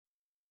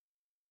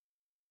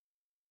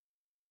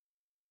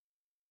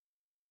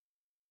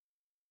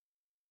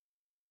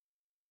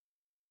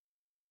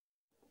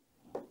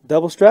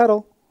Double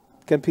straddle.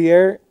 Can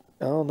Pierre?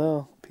 Oh,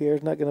 no.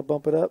 Pierre's not going to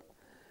bump it up.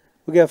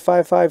 We got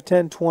 5, 5,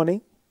 10,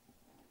 20.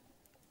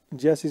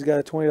 Jesse's got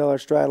a $20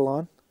 straddle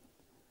on.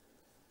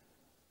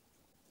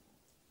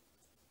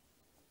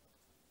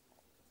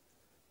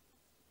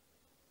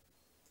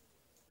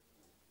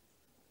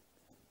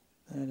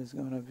 That is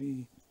going to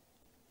be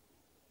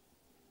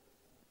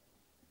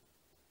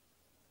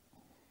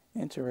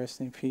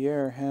interesting.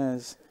 Pierre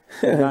has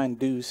the 9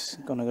 deuce.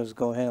 Going to just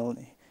go ahead and...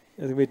 It's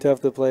going to be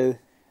tough to play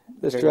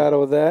the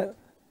straddle with that.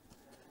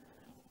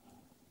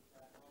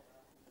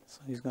 So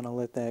he's going to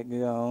let that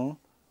go.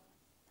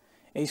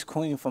 Ace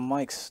queen from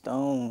Mike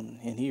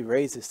Stone, and he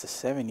raises to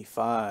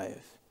 75.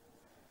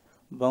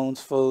 Bones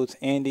folds.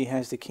 Andy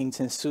has the king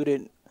 10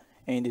 suited.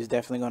 Andy's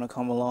definitely going to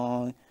come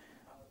along.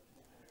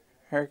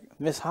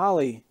 Miss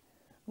Holly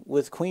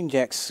with queen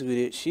jack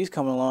suited. She's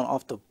coming along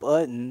off the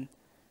button.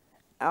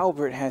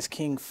 Albert has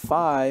king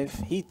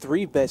 5. He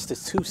 3-bets to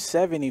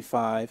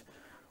 275.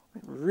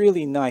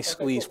 Really nice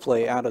squeeze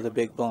play out of the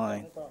big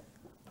blind.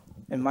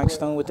 And Mike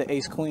Stone with the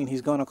ace queen,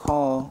 he's going to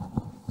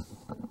call.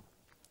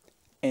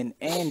 And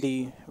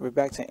Andy, we're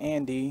back to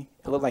Andy.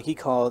 It looked like he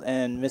called,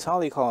 and Miss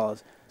Holly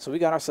calls. So we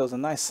got ourselves a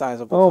nice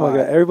sizable Oh, my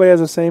God. Everybody has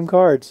the same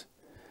cards.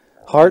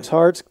 Hearts,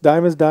 hearts,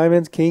 diamonds,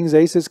 diamonds, kings,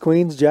 aces,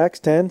 queens, jacks,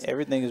 tens.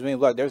 Everything is being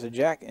blocked. There's a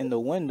jack in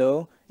the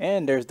window,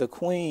 and there's the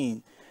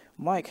queen.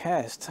 Mike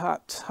has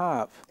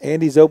top.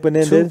 Andy's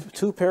open-ended.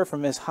 Two pair for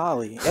Miss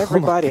Holly.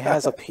 Everybody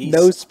has a piece.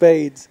 No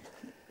spades.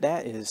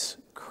 That is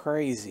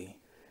crazy.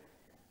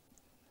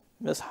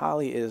 Miss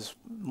Holly is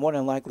more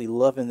than likely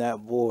loving that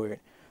board.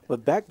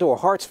 But backdoor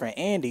hearts for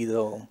Andy,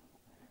 though.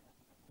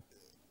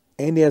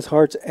 Andy has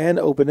hearts and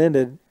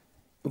open-ended,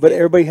 but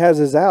everybody has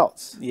his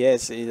outs.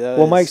 Yes, he does.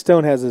 Well, Mike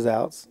Stone has his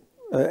outs.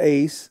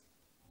 Ace.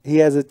 He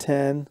has a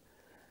 10.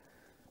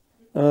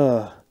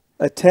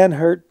 A 10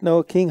 hurt. No,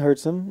 a king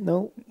hurts him.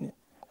 No.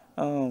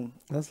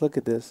 Let's look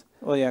at this.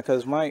 Well, yeah,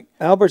 because Mike.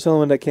 Albert's the only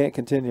one that can't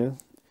continue.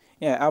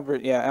 Yeah,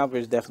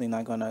 Albert's definitely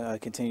not going to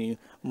continue.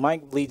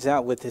 Mike bleeds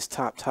out with his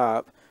top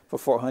for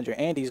 400.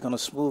 Andy's going to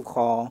smooth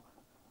call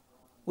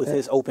with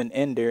his open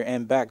ender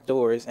and back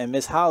doors. And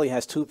Miss Holly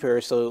has 2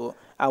 pairs, so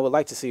I would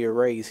like to see a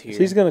raise here.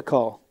 She's going to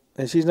call,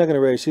 and she's not going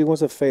to raise. She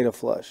wants to fade a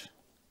flush.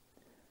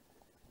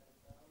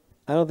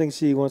 I don't think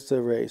she wants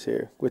to raise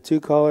here. With 2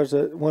 callers,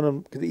 one of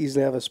them could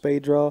easily have a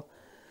spade draw.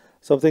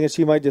 So I'm thinking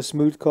she might just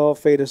smooth call,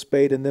 fade a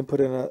spade, and then put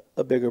in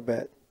a bigger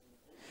bet.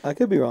 I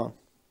could be wrong.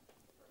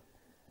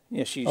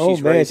 Yeah, she's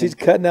man, raising. She's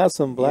cutting out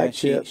some black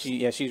chips.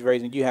 She's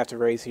raising. You have to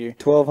raise here.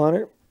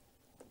 1,200.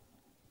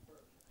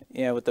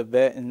 Yeah, with the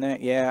bet and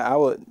that. Yeah, I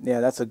would.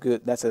 Yeah, that's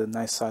a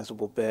nice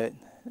sizable bet.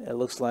 It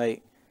looks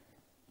like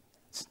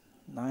it's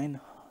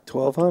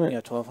 1,200.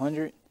 Yeah,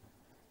 1,200.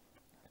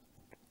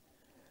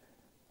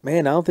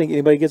 Man, I don't think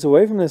anybody gets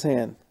away from this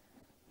hand.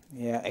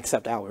 Yeah,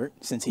 except Albert,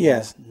 since he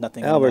has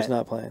nothing. Albert's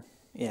not playing.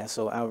 Yeah,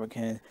 so Albert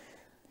can.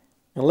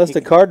 Unless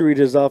the card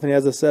reader's off and he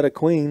has a set of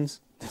queens.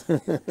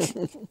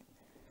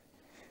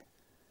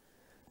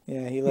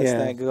 Yeah, he lets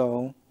that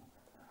go.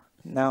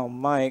 Now,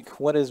 Mike,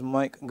 what is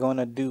Mike going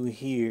to do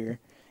here?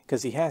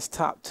 Because he has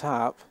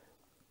top.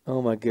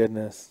 Oh, my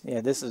goodness.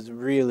 Yeah, this is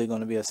really going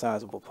to be a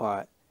sizable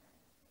pot.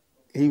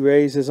 He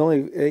raises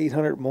only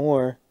 800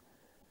 more.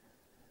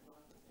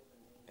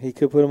 He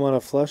could put him on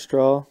a flush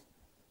draw.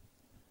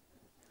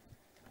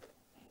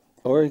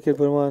 Or he could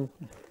put him on.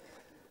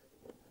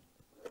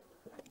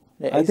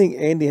 I think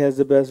Andy has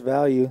the best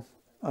value.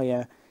 Oh,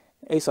 yeah.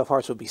 Ace of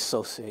Hearts would be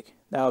so sick.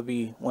 That would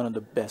be one of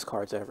the best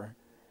cards ever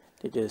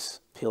to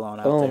just peel on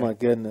out there. Oh, my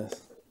goodness.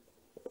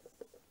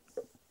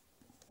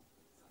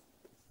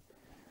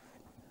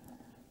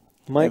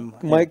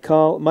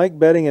 Mike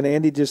betting and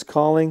Andy just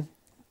calling.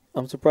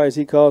 I'm surprised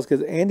he calls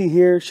because Andy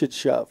here should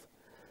shove.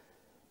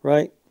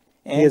 Right?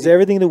 He has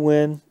everything to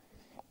win.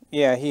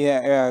 Yeah,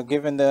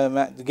 given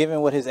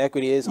what his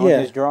equity is on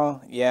his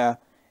draw, yeah.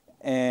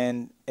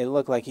 And it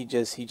looked like he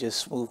just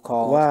smooth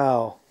called.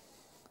 Wow.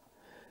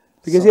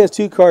 Because he has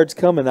 2 cards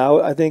coming.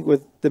 I think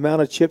with the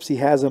amount of chips he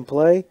has in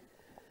play,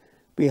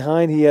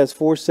 behind he has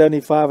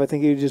 475. I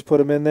think he would just put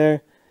them in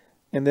there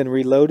and then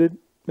reloaded,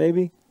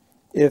 maybe,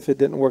 if it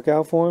didn't work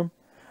out for him.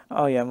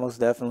 Oh, yeah, most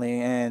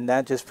definitely. And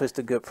that just puts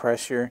the good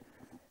pressure.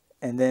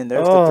 And then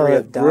there's the 3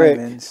 of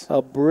diamonds.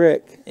 A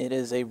brick. It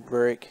is a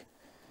brick.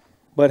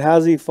 But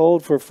how's he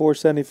fold for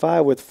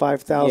 475 with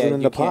 5,000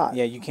 in the pot?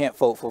 Yeah, you can't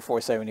fold for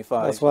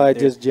 475. That's why I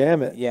just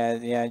jam it. Yeah,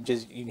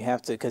 you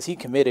have to, because he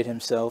committed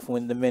himself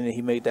when the minute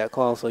he made that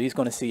call, so he's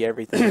going to see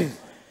everything.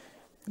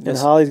 And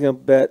Holly's going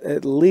to bet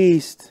at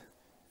least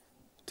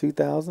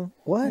 2,000.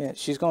 What? Yeah,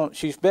 she's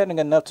betting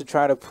enough to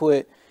try to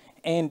put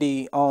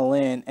Andy all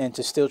in and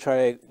to still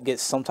try to get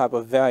some type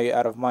of value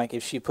out of Mike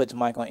if she puts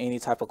Mike on any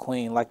type of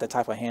queen, like the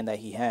type of hand that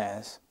he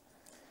has.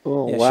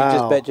 Oh, yeah, wow. She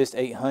just bet just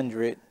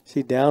 800.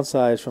 She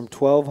downsized from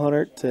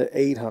 1,200 to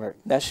 800.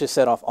 That should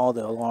set off all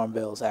the alarm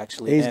bells,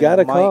 actually. He's got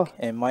to call.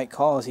 And Mike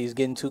calls. He's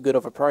getting too good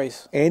of a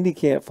price. Andy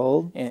can't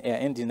fold. And, yeah,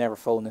 Andy's never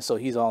folding, so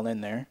he's all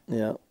in there.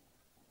 Yeah.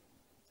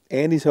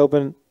 Andy's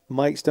hoping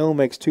Mike Stone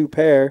makes 2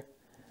 pair.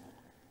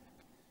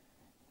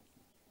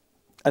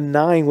 A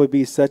 9 would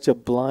be such a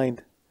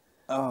blind.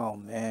 Oh,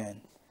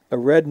 man. A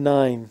red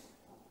 9.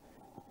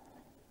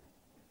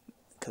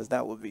 Because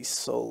that would be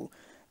so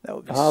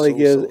Holly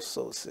gives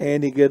so sick.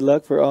 Andy good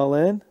luck for all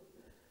in.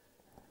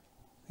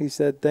 He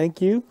said,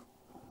 thank you.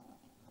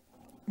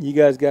 You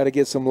guys got to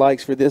get some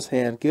likes for this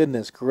hand.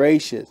 Goodness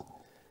gracious.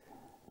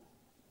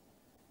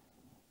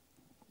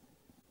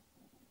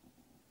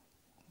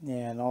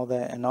 Yeah, and all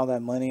that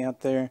money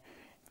out there.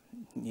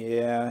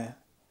 Yeah.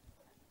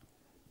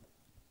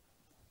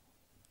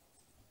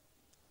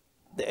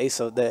 The ace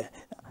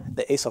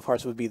of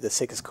hearts would be the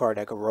sickest card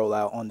that could roll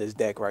out on this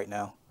deck right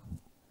now.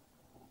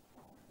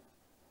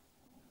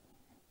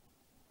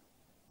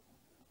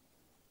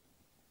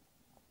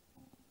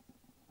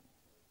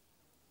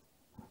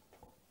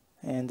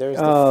 And there's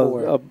the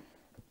 4.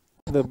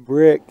 The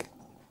brick.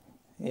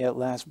 Yeah,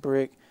 last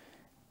brick.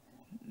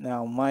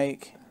 Now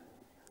Mike,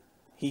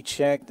 he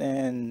checked,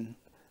 and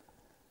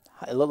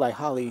it looked like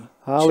Holly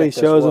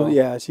shows him.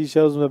 Yeah, she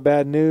shows him the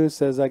bad news.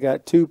 Says I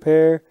got 2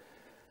 pair.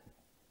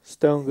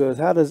 Stone goes,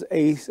 how does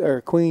ace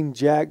or queen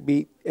jack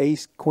beat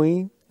ace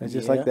queen? It's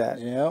just like that.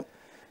 Yep.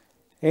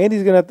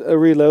 Andy's gonna have to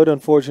reload,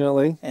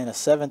 unfortunately. And a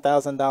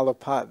 $7,000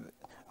 pot,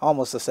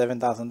 almost a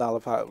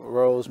 $7,000 pot,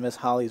 rolls Miss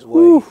Holly's way.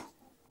 Woo.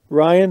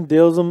 Ryan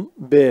deals him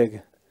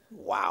big.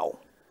 Wow.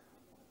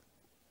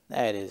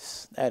 That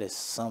is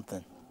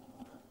something.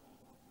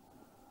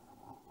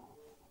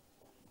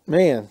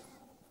 Man.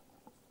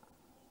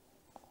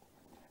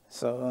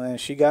 So, and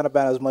she got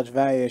about as much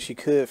value as she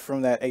could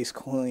from that ace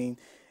queen.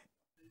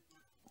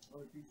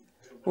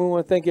 We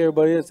want to thank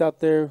everybody that's out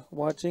there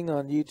watching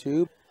on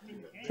YouTube.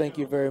 Thank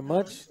you very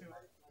much.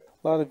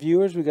 A lot of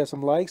viewers. We got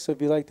some likes. So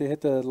if you'd like to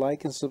hit the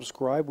like and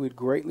subscribe, we'd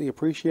greatly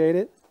appreciate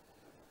it.